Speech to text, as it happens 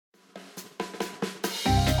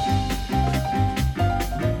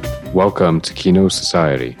Welcome to Kino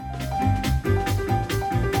Society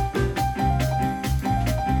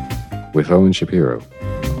with Owen Shapiro.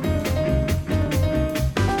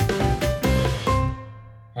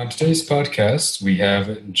 On today's podcast, we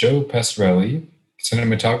have Joe Pastorelli,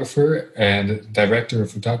 cinematographer and director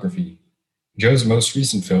of photography. Joe's most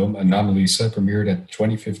recent film, Anomalisa, premiered at the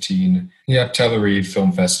 2015 Neaptalerid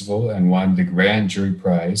Film Festival and won the Grand Jury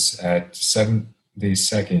Prize at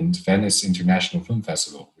 72nd Venice International Film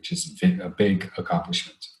Festival, which is a big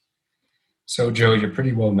accomplishment. So, Joe, you're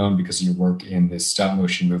pretty well known because of your work in this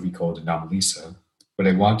stop-motion movie called Anomalisa, but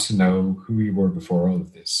I want to know who you were before all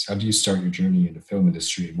of this. How did you start your journey in the film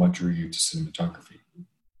industry and what drew you to cinematography?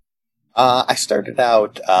 I started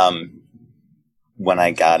out when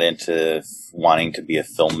I got into wanting to be a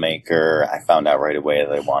filmmaker. I found out right away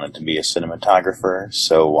that I wanted to be a cinematographer.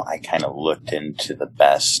 So I kind of looked into the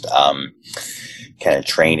best kind of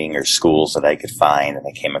training or schools that I could find, and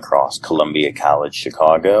I came across Columbia College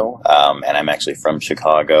Chicago. And I'm actually from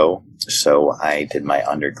Chicago. So I did my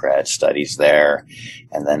undergrad studies there.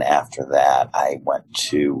 And then after that, I went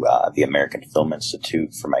to the American Film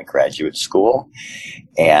Institute for my graduate school.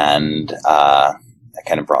 And that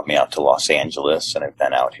kind of brought me out to Los Angeles, and I've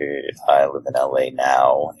been out here. I live in LA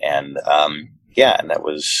now. And and that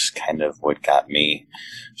was kind of what got me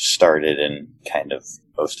started in kind of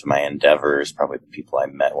most of my endeavors, probably the people I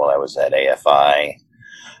met while I was at AFI.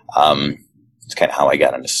 It's kind of how I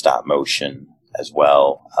got into stop motion as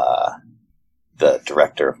well. The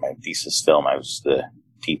director of my thesis film, I was the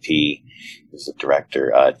DP, was the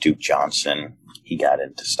director, Duke Johnson. He got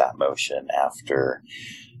into stop motion after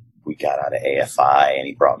we got out of AFI, and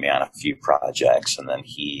he brought me on a few projects, and then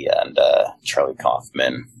he and Charlie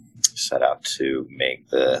Kaufman set out to make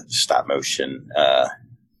the stop motion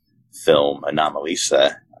film Anomalisa,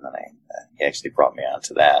 and then he actually brought me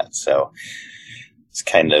onto that. So it's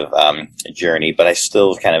kind of a journey, but I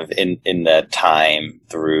still kind of in that time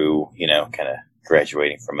through, kind of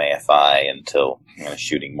graduating from AFI until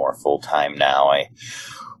shooting more full time now. I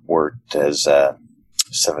worked as a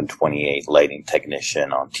 728 lighting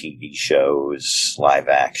technician on TV shows, live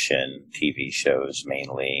action TV shows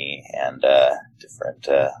mainly, and different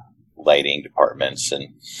lighting departments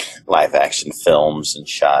and live action films, and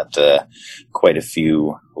shot quite a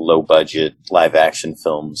few low budget live action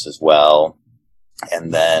films as well.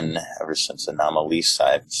 And then ever since Anomalisa,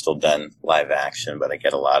 I've still done live action, but I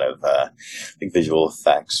get a lot of visual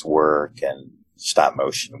effects work and stop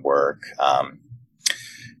motion work.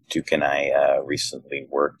 Duke and I recently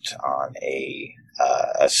worked on a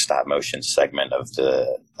stop motion segment of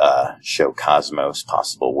the show Cosmos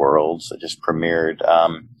Possible Worlds. It just premiered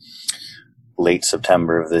late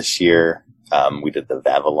September of this year. We did the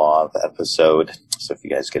Vavilov episode, so if you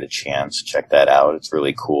guys get a chance, check that out. It's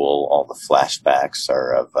really cool. All the flashbacks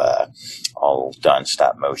are of all done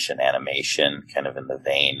stop motion animation, kind of in the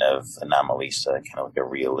vein of Anomalisa, kind of like a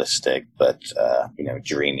realistic but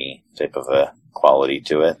dreamy type of a quality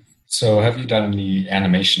to it. So have you done any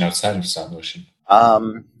animation outside of stop motion?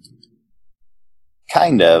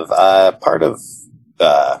 Kind of. Part of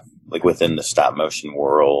like within the stop motion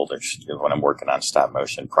world, or when I'm working on stop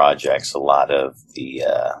motion projects, a lot of the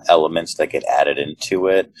elements that get added into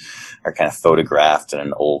it are kind of photographed in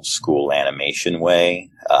an old school animation way.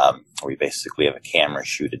 We basically have a camera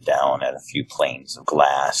shoot it down at a few planes of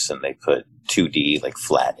glass, and they put 2D like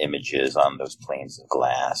flat images on those planes of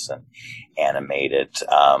glass and animate it.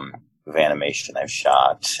 Of animation I've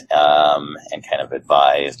shot, and kind of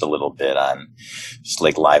advised a little bit on just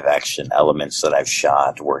like live action elements that I've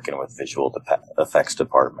shot, working with visual effects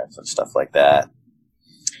departments and stuff like that.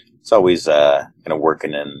 It's always kind of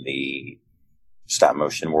working in the stop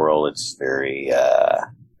motion world. It's very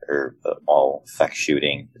all effect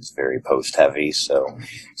shooting. It's very post heavy, so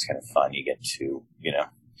it's kind of fun. You get to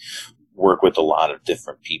work with a lot of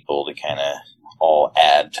different people to kind of all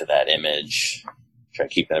add to that image. Try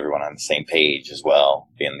keeping everyone on the same page as well,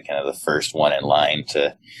 being kind of the first one in line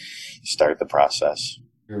to start the process.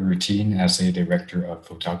 Your routine as a director of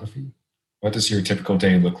photography? What does your typical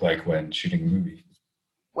day look like when shooting a movie?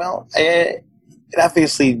 Well, it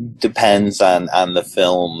obviously depends on the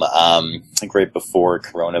film. Like right before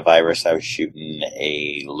coronavirus, I was shooting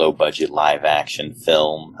a low-budget live-action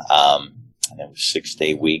film, and it was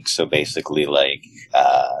 6-day weeks, so basically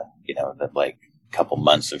couple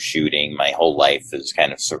months of shooting. My whole life is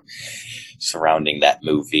kind of surrounding that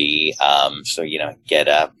movie. So, get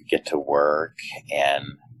up, get to work, and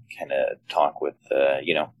kind of talk with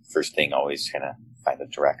first thing always kind of find a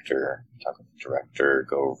director, talk with the director,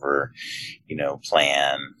 go over,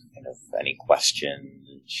 plan, kind of any questions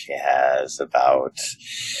she has about,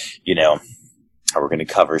 how we're going to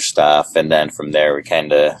cover stuff. And then from there, we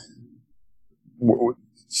kind of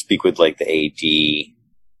speak with like the AD,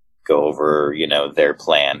 go over, their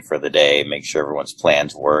plan for the day, make sure everyone's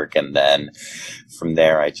plans work. And then from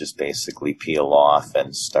there, I just basically peel off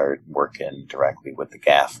and start working directly with the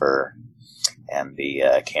gaffer and the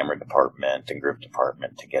camera department and group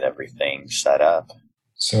department to get everything set up.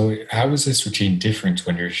 So, how is this routine different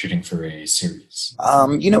when you're shooting for a series?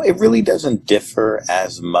 It really doesn't differ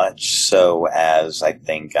as much so as I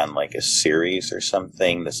think on like a series or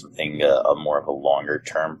something, that's something a more of a longer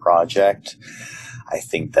term project. I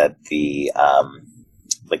think that the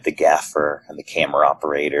the gaffer and the camera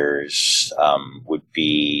operators would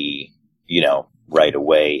be, right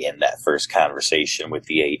away in that first conversation with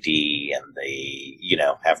the AD, and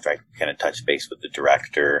after I kind of touch base with the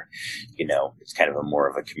director, it's kind of a more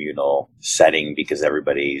of a communal setting because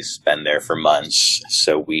everybody's been there for months.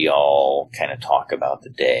 So we all kind of talk about the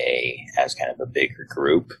day as kind of a bigger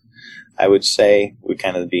group. I would say would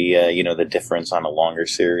kind of be, the difference on a longer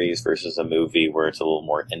series versus a movie where it's a little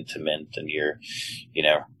more intimate and you're,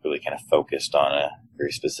 really kind of focused on a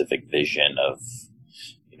very specific vision of,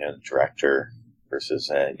 the director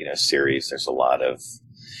versus, series. There's a lot of,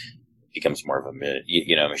 becomes more of a,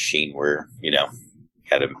 machine where,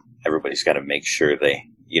 everybody's got to make sure they,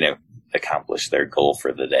 accomplish their goal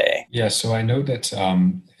for the day. Yeah, so I know that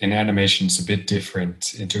in animation it's a bit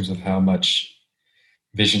different in terms of how much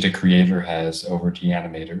vision the creator has over the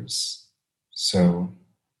animators. So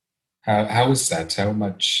how is that? How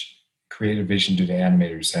much creative vision do the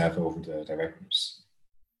animators have over the directors?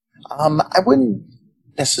 I wouldn't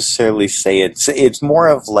necessarily say it's more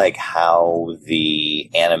of like how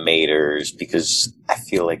the animators, because I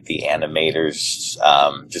feel like the animators,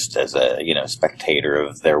 just as a spectator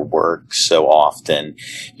of their work, so often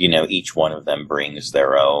each one of them brings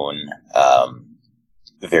their own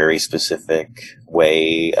very specific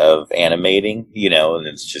way of animating, and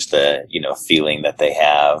it's just a feeling that they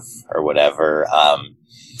have or whatever.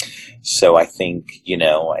 So I think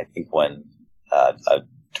when a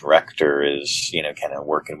director is kind of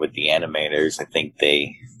working with the animators, I think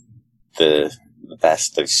the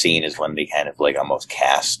best I've seen is when they kind of like almost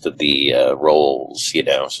cast the roles,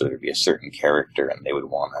 so there'd be a certain character and they would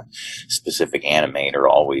want a specific animator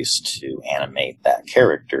always to animate that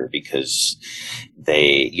character because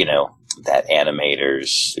they, that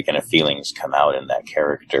animator's kind of feelings come out in that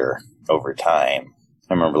character over time.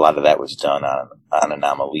 I remember a lot of that was done on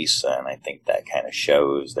Anomalisa, and I think that kind of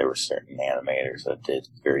shows there were certain animators that did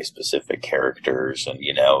very specific characters, and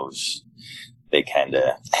they kind of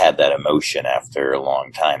had that emotion after a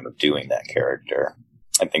long time of doing that character.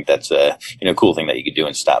 I think that's a cool thing that you could do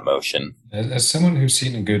in stop motion. As someone who's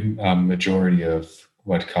seen a good majority of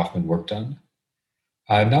what Kaufman worked on,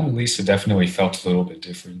 Anomalisa definitely felt a little bit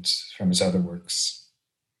different from his other works.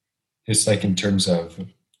 It's like in terms of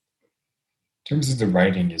the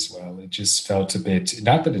writing as well, it just felt a bit,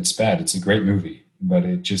 not that it's bad, it's a great movie, but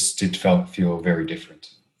it just did feel very different.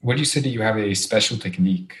 Would you say that you have a special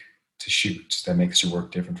technique to shoot that makes your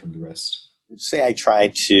work different from the rest? I'd say I try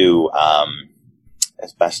to,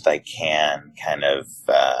 as best I can, kind of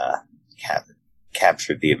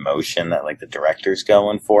capture the emotion that like the director's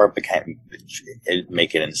going for, but kind of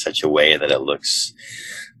make it in such a way that it looks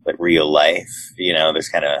like real life. There's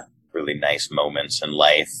kind of really nice moments in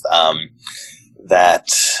life that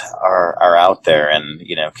are out there, and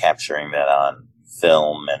capturing that on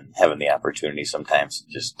film and having the opportunity sometimes to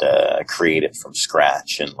just create it from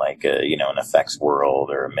scratch in like a, an effects world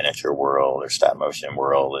or a miniature world or stop motion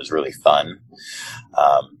world is really fun.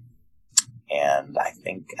 And I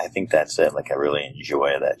think that's it. Like I really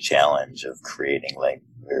enjoy that challenge of creating like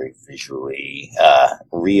very visually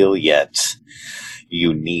real yet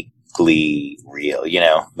uniquely real.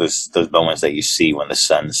 Those moments that you see when the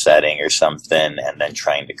sun's setting or something, and then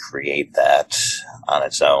trying to create that on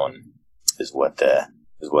its own is what I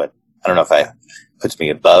don't know if I puts me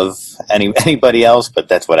above anybody else, but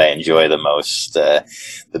that's what I enjoy the most.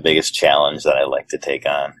 The biggest challenge that I like to take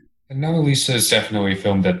on. Anomalisa is definitely a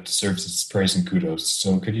film that deserves its praise and kudos.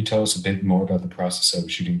 So could you tell us a bit more about the process of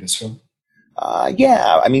shooting this film?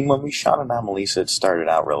 Yeah, I mean, when we shot Anomalisa, it started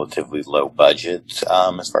out relatively low budget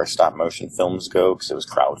as far as stop motion films go, because it was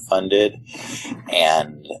crowdfunded.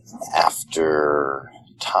 And after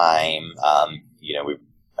time, we,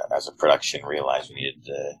 as a production, realized we needed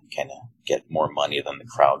to kind of get more money than the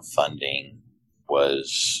crowdfunding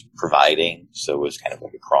was providing. So it was kind of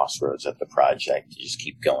like a crossroads at the project. You just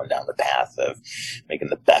keep going down the path of making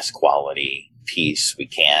the best quality piece we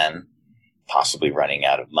can, possibly running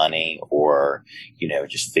out of money or,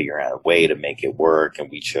 just figuring out a way to make it work.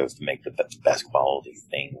 And we chose to make the best quality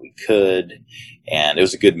thing we could. And it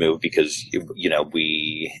was a good move because,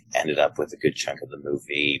 we ended up with a good chunk of the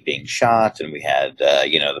movie being shot, and we had,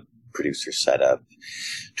 the producer set up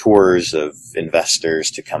tours of investors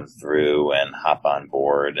to come through and hop on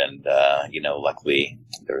board. And, luckily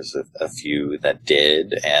there was a few that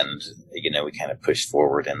did. And, we kind of pushed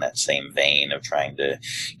forward in that same vein of trying to,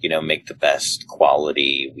 make the best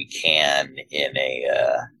quality we can in a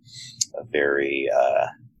very,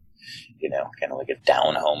 kind of like a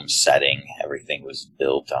down home setting. Everything was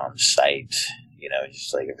built on site.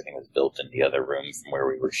 Just like everything was built in the other room from where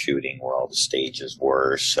we were shooting, where all the stages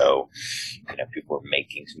were. So, people were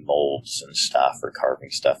making molds and stuff or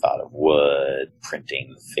carving stuff out of wood,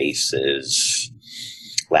 printing faces,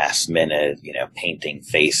 last minute, painting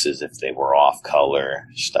faces if they were off color,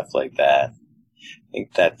 stuff like that. I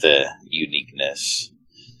think that the uniqueness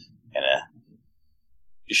and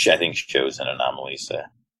I think shows in Anomalisa.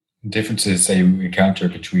 Differences that you encounter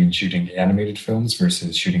between shooting animated films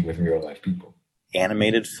versus shooting with real life people.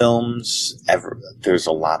 Animated films, there's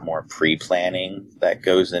a lot more pre-planning that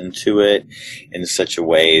goes into it in such a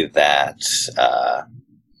way that,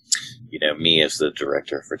 me as the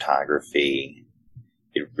director of photography,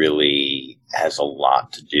 it really has a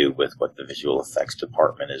lot to do with what the visual effects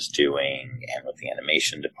department is doing and what the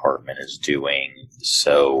animation department is doing.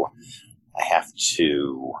 So I have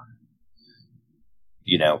to,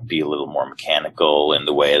 be a little more mechanical in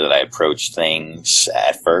the way that I approach things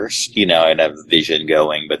at first. I'd have the vision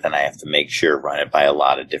going, but then I have to make sure run it by a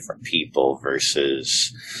lot of different people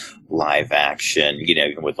versus live action.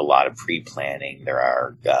 Even with a lot of pre-planning, there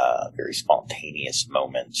are very spontaneous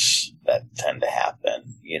moments that tend to happen.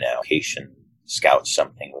 Location scouts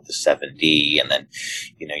something with the 7D, and then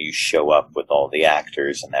you show up with all the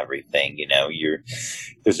actors and everything.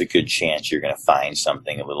 There's a good chance you're going to find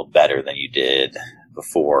something a little better than you did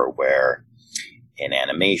before, where in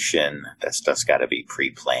animation that stuff's got to be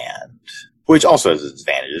pre-planned, which also has its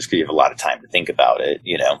advantages because you have a lot of time to think about it.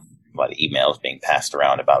 A lot of emails being passed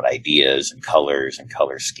around about ideas and colors and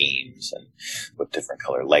color schemes and what different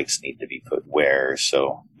color lights need to be put where.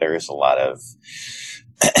 So there is a lot of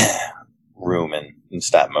room in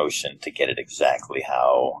stop motion to get it exactly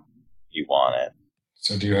how you want it.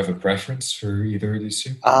 So do you have a preference for either of these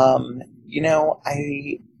two?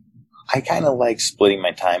 I kind of like splitting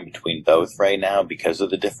my time between both right now because of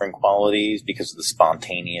the different qualities, because of the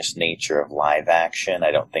spontaneous nature of live action.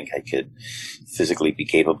 I don't think I could physically be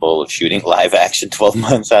capable of shooting live action 12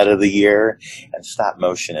 months out of the year. And stop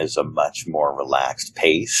motion is a much more relaxed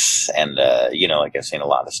pace. And, like I've seen, a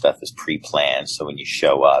lot of stuff is pre-planned. So when you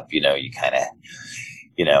show up, you kind of,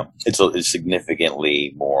 it's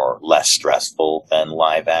significantly less stressful than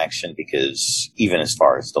live action, because even as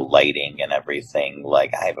far as the lighting and everything,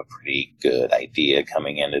 like I have a pretty good idea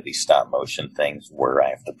coming into these stop motion things where I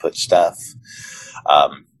have to put stuff,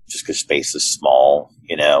 just because space is small,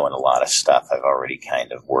 and a lot of stuff I've already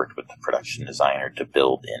kind of worked with the production designer to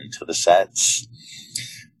build into the sets.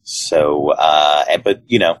 So, but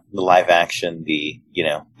the live action,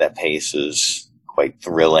 that pace is quite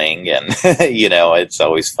thrilling, and it's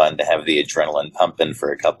always fun to have the adrenaline pumping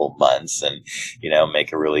for a couple months and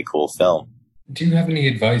make a really cool film. Do you have any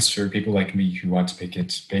advice for people like me who want to make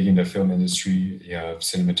it big in the film industry,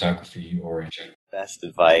 cinematography, or in general? Best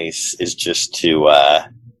advice is just to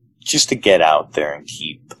get out there and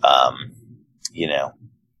keep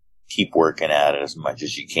working at it as much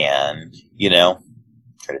as you can.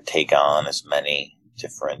 Try to take on as many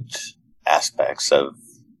different aspects of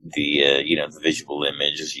the the visual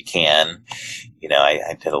image as you can.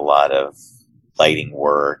 I did a lot of lighting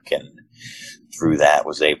work, and through that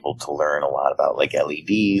was able to learn a lot about like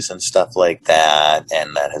LEDs and stuff like that,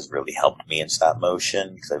 and that has really helped me in stop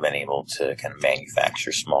motion because I've been able to kind of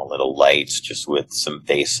manufacture small little lights just with some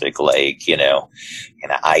basic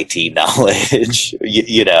IT knowledge,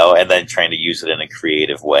 and then trying to use it in a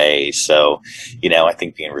creative way. So, I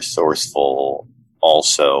think being resourceful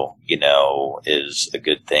also, is a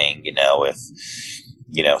good thing.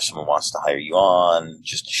 If someone wants to hire you on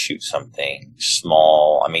just to shoot something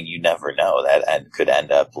small, you never know. That could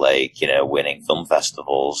end up winning film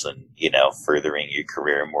festivals and, furthering your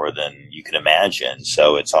career more than you can imagine.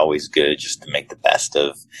 So it's always good just to make the best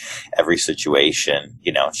of every situation.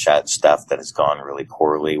 Shot stuff that has gone really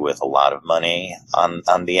poorly with a lot of money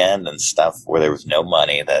on the end, and stuff where there was no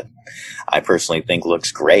money that I personally think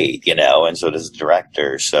looks great, and so does the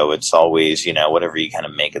director. So it's always, whatever you kind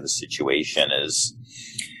of make of the situation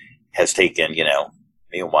has taken,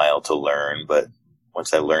 me a while to learn, but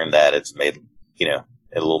once I learned that, it's made, it a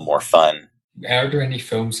little more fun Are there any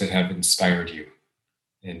films that have inspired you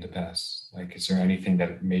in the past? Like, is there anything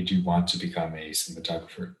that made you want to become a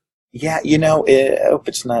cinematographer? Yeah, I hope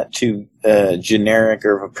it's not too generic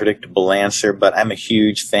or of a predictable answer, but I'm a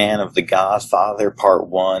huge fan of The Godfather Part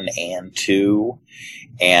 1 and 2.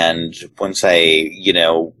 And once I,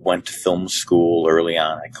 went to film school early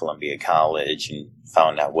on at Columbia College and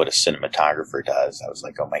found out what a cinematographer does, I was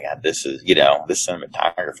like, oh my God, this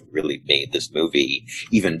cinematographer really made this movie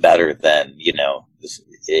even better than,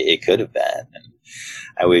 it could have been. And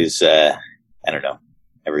I always, I don't know,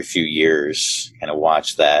 every few years kind of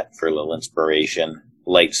watch that for a little inspiration,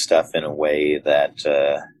 light stuff in a way that,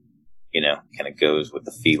 kind of goes with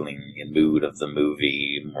the feeling and mood of the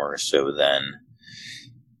movie more so than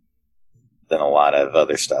a lot of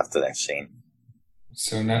other stuff that I've seen.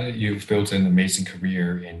 So now that you've built an amazing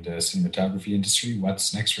career in the cinematography industry,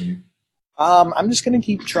 what's next for you? I'm just going to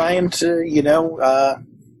keep trying to,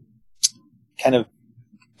 kind of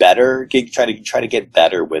try to get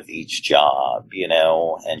better with each job,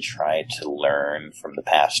 and try to learn from the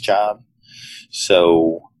past job.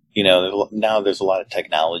 So, now there's a lot of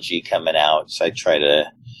technology coming out, so I try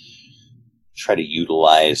to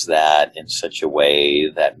utilize that in such a way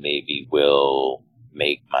that maybe will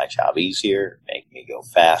make my job easier, make me go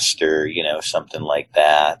faster, something like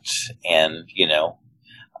that. And,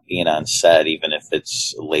 being on set, even if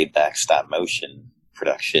it's laid back stop motion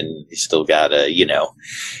production, you still gotta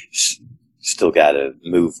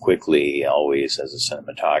move quickly always as a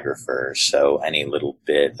cinematographer. So any little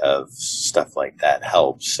bit of stuff like that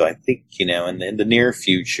helps. So I think, in the near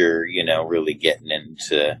future, really getting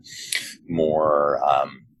into more,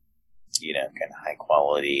 kind of high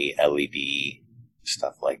quality LED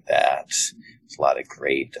stuff like that. There's a lot of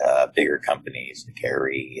great, bigger companies like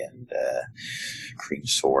Arri and Cream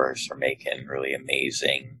Source are making really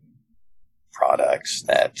amazing products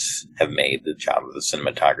that have made the job of the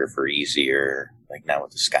cinematographer easier. Like now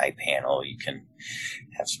with the Sky Panel, you can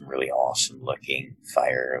have some really awesome looking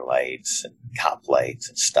fire lights and cop lights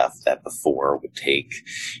and stuff that before would take,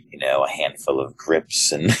 a handful of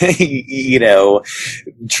grips and,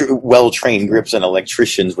 well-trained grips and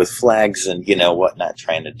electricians with flags and, whatnot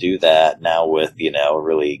trying to do that. Now with, a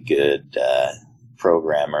really good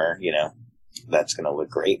programmer, that's going to look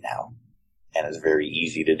great now. And it's very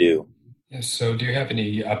easy to do. Yeah, so do you have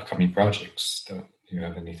any upcoming projects, though? Do you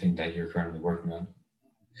have anything that you're currently working on?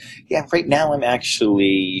 Yeah, right now I'm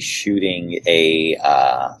actually shooting a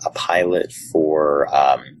pilot for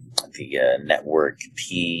the network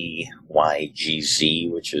TYGZ,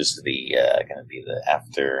 which is the going to be the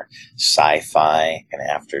after sci-fi and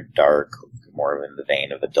after dark, more in the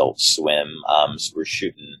vein of Adult Swim. So we're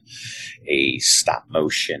shooting a stop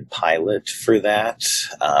motion pilot for that.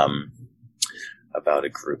 About a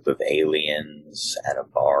group of aliens at a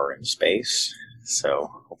bar in space.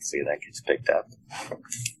 So hopefully that gets picked up.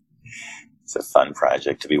 It's a fun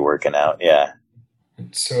project to be working out, yeah.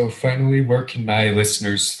 So finally, where can my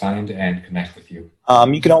listeners find and connect with you?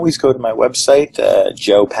 You can always go to my website,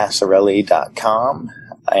 joepassarelli.com,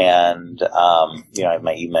 and I have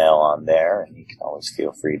my email on there, and you can always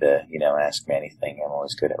feel free to, ask me anything. I'm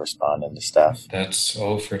always good at responding to stuff. That's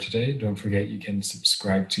all for today. Don't forget you can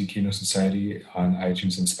subscribe to Kino Society on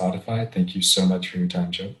iTunes and Spotify. Thank you so much for your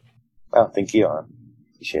time, Joe. Well, thank you. I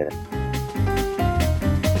appreciate it.